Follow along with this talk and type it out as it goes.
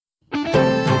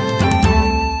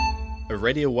a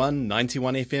Radio 1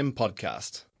 91 FM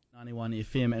podcast. 91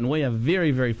 FM, and we are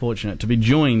very, very fortunate to be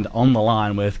joined on the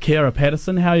line with Ciara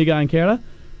Patterson. How are you going, Ciara?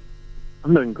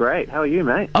 I'm doing great. How are you,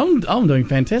 mate? I'm doing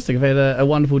fantastic. I've had a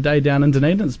wonderful day down in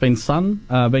Dunedin. It's been sunny.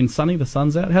 The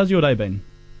sun's out. How's your day been?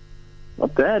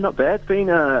 Not bad, not bad. It's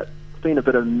been a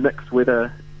bit of mixed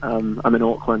weather. I'm in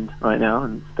Auckland right now,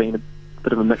 and it's been a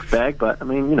bit of a mixed bag. But I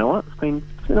mean, you know what? It's been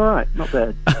all right. Not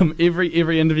bad.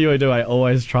 Every interview I do, I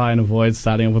always try and avoid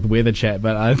starting off with weather chat.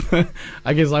 But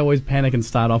I guess I always panic and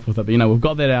start off with it. But we've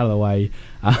got that out of the way.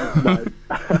 No.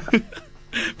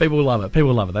 People love it.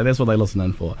 People love it. That's what they listen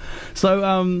in for.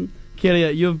 So,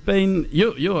 Ciara, you're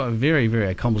a very, very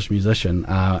accomplished musician,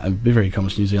 a very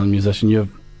accomplished New Zealand musician.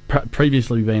 You've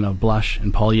previously been of Blush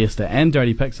and Polyester and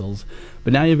Dirty Pixels,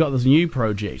 but now you've got this new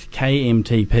project,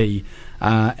 KMTP,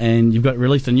 and you've got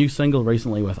released a new single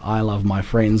recently with I Love My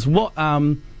Friends. What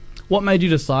made you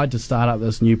decide to start up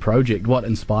this new project? What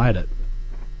inspired it?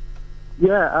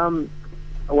 Yeah,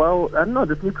 well, I don't know.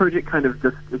 This new project kind of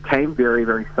it came very,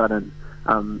 very sudden.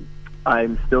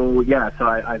 I'm still, so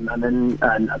I'm in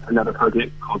another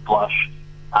project called Blush,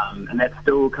 and that's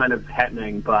still kind of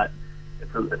happening, but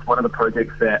it's one of the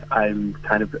projects that I'm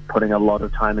kind of putting a lot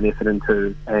of time and effort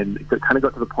into, and it kind of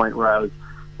got to the point where I was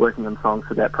working on songs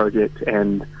for that project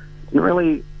and didn't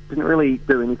really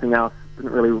do anything else,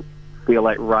 didn't really feel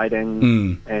like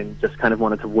writing, and just kind of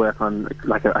wanted to work on,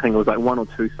 I think it was one or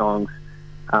two songs,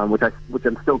 which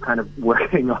I'm still kind of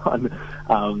working on,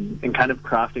 and kind of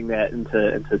crafting that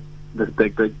into this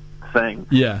big thing.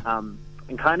 Yeah.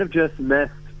 And kind of just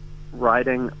missed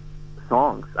writing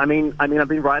songs. I mean, I've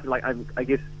been writing, I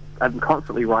guess I'm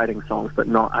constantly writing songs, but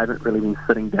I haven't really been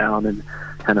sitting down and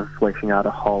kind of fleshing out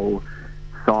a whole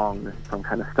song from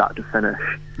kind of start to finish.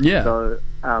 Yeah. So,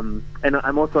 and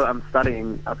I'm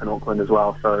studying up in Auckland as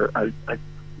well. So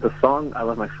the song I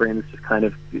Love My Friends just kind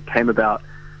of came about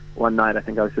one night. I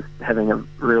think I was just having a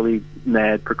really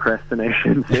mad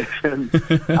procrastination session.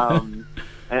 And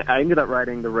I ended up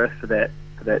writing the rest for that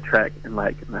track in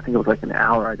I think it was an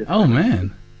hour. I just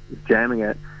man, jamming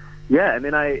it. Yeah, and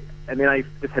then I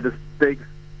just had this big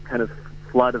kind of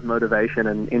flood of motivation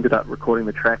and ended up recording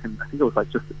the track, and I think it was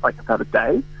just about a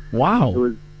day. Wow. It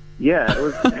was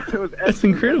That's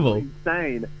incredible.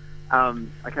 Insane. I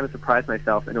kind of surprised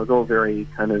myself, and it was all very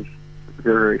kind of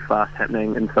very, very fast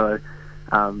happening, and so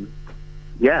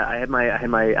I had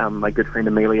my good friend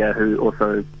Amelia, who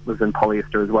also was in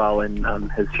Polyester as well, and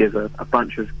she has a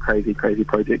bunch of crazy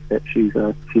projects that she's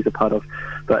a part of,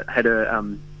 but had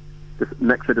her just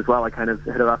mix it as well. I kind of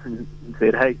hit her up and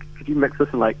said, "Hey, could you mix this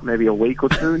in maybe a week or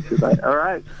two?" And she was like, "All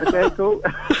right, okay, cool."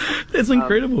 That's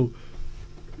incredible.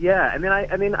 Yeah, and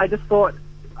then I just thought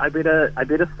I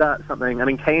better start something. I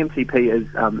mean, KMTP is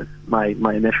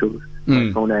my initials,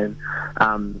 my full name,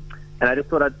 and I just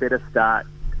thought I'd better start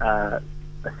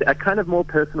a kind of more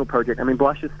personal project. I mean,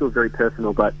 Blush is still very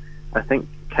personal, but I think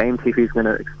KMTP is going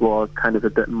to explore kind of a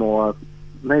bit more,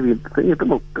 maybe a bit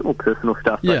more personal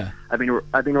stuff. Yeah. But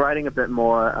I've been writing a bit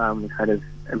more kind of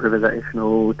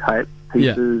improvisational type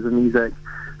pieces of music.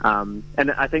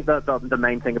 And I think the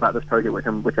main thing about this project, which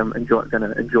I'm going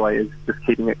to enjoy, is just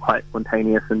keeping it quite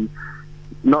spontaneous and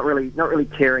not really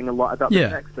caring a lot about the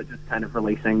text, but just kind of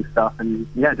releasing stuff, and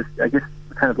just I guess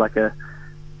kind of like a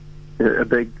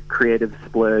big creative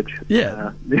splurge.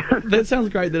 Yeah, that sounds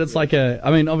great. That it's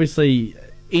obviously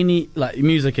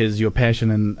music is your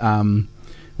passion, and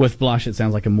with Blush it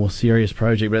sounds like a more serious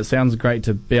project, but it sounds great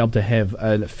to be able to have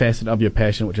a facet of your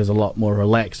passion which is a lot more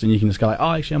relaxed, and you can just go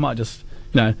actually I might just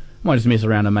mess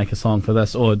around and make a song for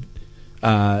this, or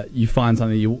you find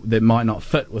something that might not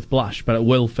fit with Blush, but it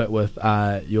will fit with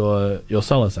your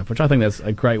solo stuff, which I think that's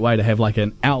a great way to have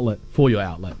an outlet for your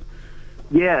outlet.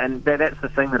 Yeah, and that's the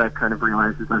thing that I've kind of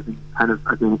realised is I've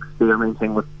been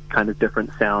experimenting with kind of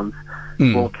different sounds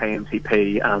for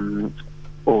KMTP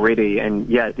already, and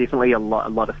definitely a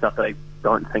lot of stuff that I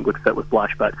don't think would fit with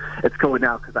Blush, but it's cool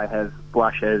now because I have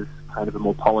Blush as kind of a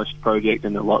more polished project,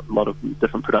 and a lot of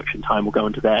different production time will go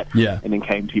into that. Yeah. And then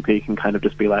KMTP can kind of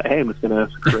just be like, hey, I'm just going to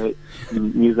create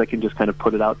music and just kind of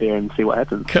put it out there and see what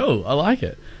happens. Cool, I like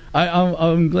it.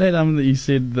 I'm glad that you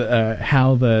said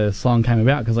how the song came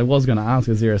about, because I was going to ask,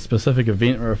 is there a specific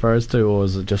event it refers to, or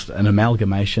is it just an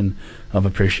amalgamation of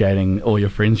appreciating all your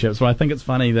friendships? But I think it's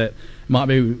funny that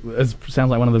it sounds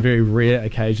like one of the very rare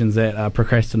occasions that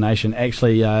procrastination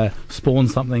actually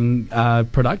spawns something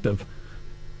productive.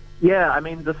 Yeah, I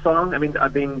mean, the song,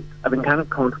 I've been kind of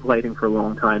contemplating for a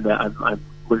long time that I'm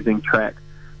losing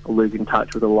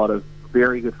touch with a lot of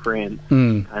very good friends,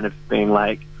 kind of being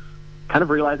kind of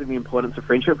realizing the importance of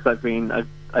friendship, because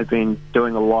I've been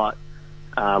doing a lot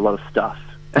of stuff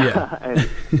Yeah. And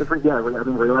different, yeah, I've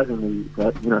been realizing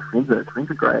that friends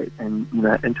are great, and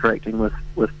interacting with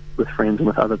friends and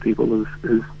with other people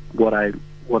is what I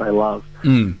love.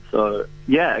 So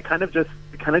yeah, it kind of just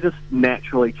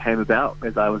naturally came about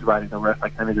as I was writing the riff.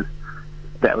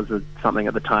 That was something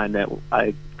at the time that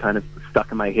I kind of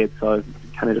stuck in my head, so I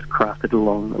kind of just crafted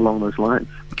along those lines.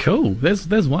 Cool.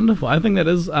 That's wonderful. I think that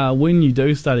is when you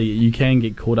do study, you can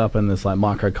get caught up in this like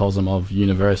microcosm of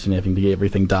university and having to get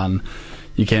everything done.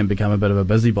 You can become a bit of a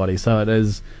busybody. So it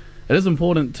is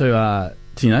important to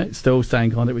still stay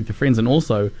in contact with your friends, and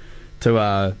also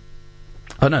to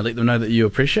let them know that you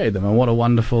appreciate them, and what a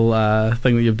wonderful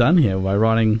thing that you've done here by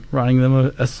writing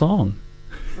them a song.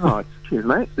 Oh, cheers,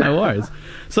 mate. No worries.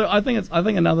 So I think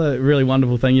another really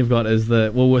wonderful thing you've got is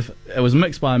it was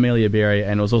mixed by Amelia Berry,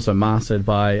 and it was also mastered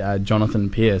by Jonathan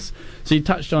Pierce. So you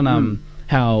touched on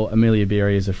how Amelia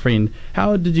Berry is a friend.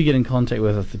 How did you get in contact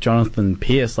with Jonathan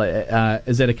Pierce?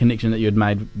 Is that a connection that you had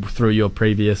made through your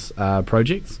previous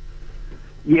projects?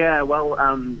 Yeah, well,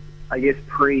 I guess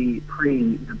pre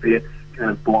the Beths kind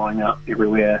of blowing up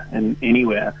everywhere and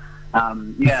anywhere.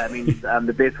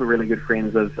 The Beths were really good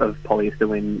friends of Polyester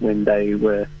when they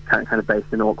were kind of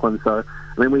based in Auckland. So,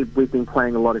 we've been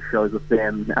playing a lot of shows with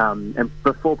them. And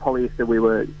before Polyester, we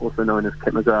were also known as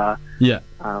Kit Mazar. Yeah.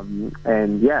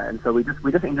 And so we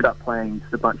just ended up playing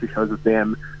just a bunch of shows with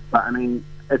them. But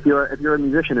if you're a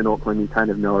musician in Auckland, you kind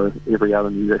of know every other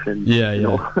musician. Yeah, in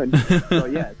Auckland.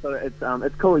 So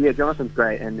it's cool. Yeah, Jonathan's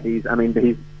great, and he's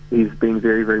been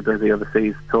very, very busy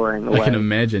overseas touring away. I can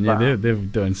imagine. Yeah, they're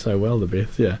doing so well, the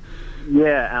Beths. Yeah.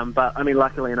 Yeah, but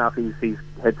luckily enough, he's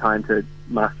had time to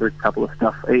master a couple of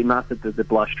stuff. He mastered the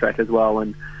Blush track as well,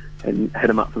 and hit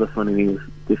him up for this one, and he was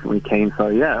definitely keen. So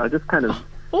yeah, I just kind of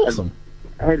awesome.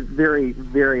 Had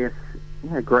various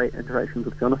great interactions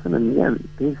with Jonathan, and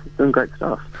he's doing great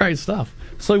stuff. Great stuff.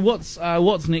 So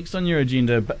what's next on your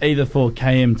agenda, either for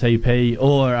KMTP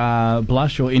or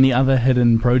Blush or any other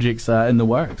hidden projects in the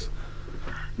works?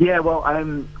 Yeah, well,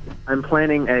 I'm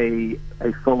planning a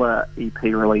fuller EP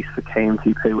release for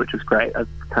KMTP, which is great. I've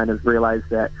kind of realised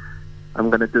that I'm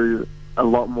going to do a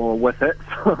lot more with it.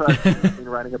 So I've been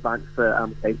writing a bunch for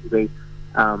KMTP.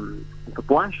 For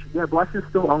Blush, Blush is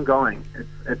still ongoing.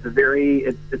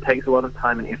 It takes a lot of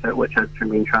time and effort, which I've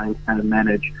been trying to kind of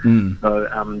manage.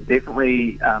 So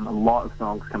definitely a lot of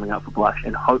songs coming up for Blush,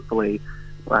 and hopefully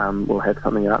we'll have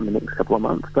something out in the next couple of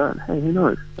months. But hey, who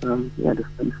knows?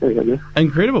 Just see, I guess.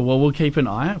 Incredible. Well, we'll keep an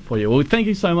eye out for you. Well, thank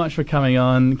you so much for coming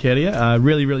on, Keria.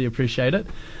 Really, really appreciate it.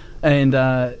 And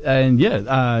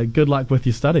good luck with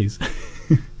your studies.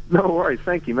 No worries,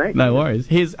 thank you, mate. No worries.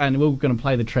 And we're going to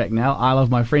play the track now, I Love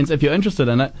My Friends. If you're interested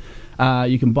in it,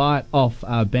 you can buy it off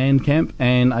Bandcamp,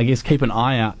 and I guess keep an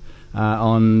eye out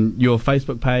on your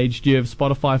Facebook page. Do you have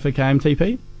Spotify for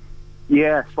KMTP?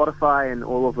 Yeah, Spotify and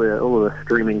all of the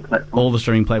streaming platforms. All the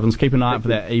streaming platforms. Keep an eye out for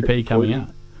that EP coming out.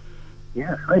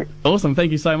 Yeah, sweet. Awesome.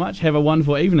 Thank you so much. Have a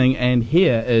wonderful evening. And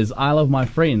here is I Love My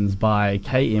Friends by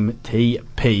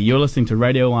KMTP. You're listening to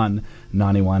Radio 1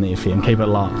 91 FM. Keep it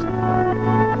locked.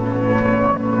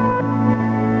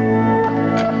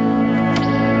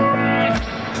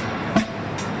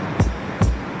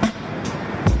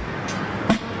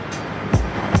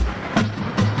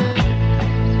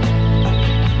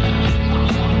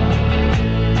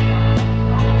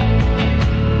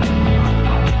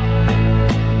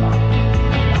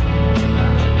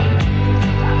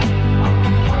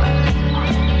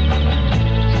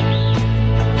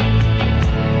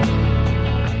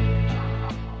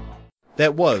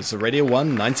 That was a Radio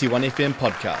 1 91 FM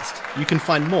podcast. You can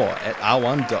find more at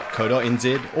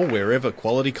r1.co.nz or wherever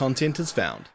quality content is found.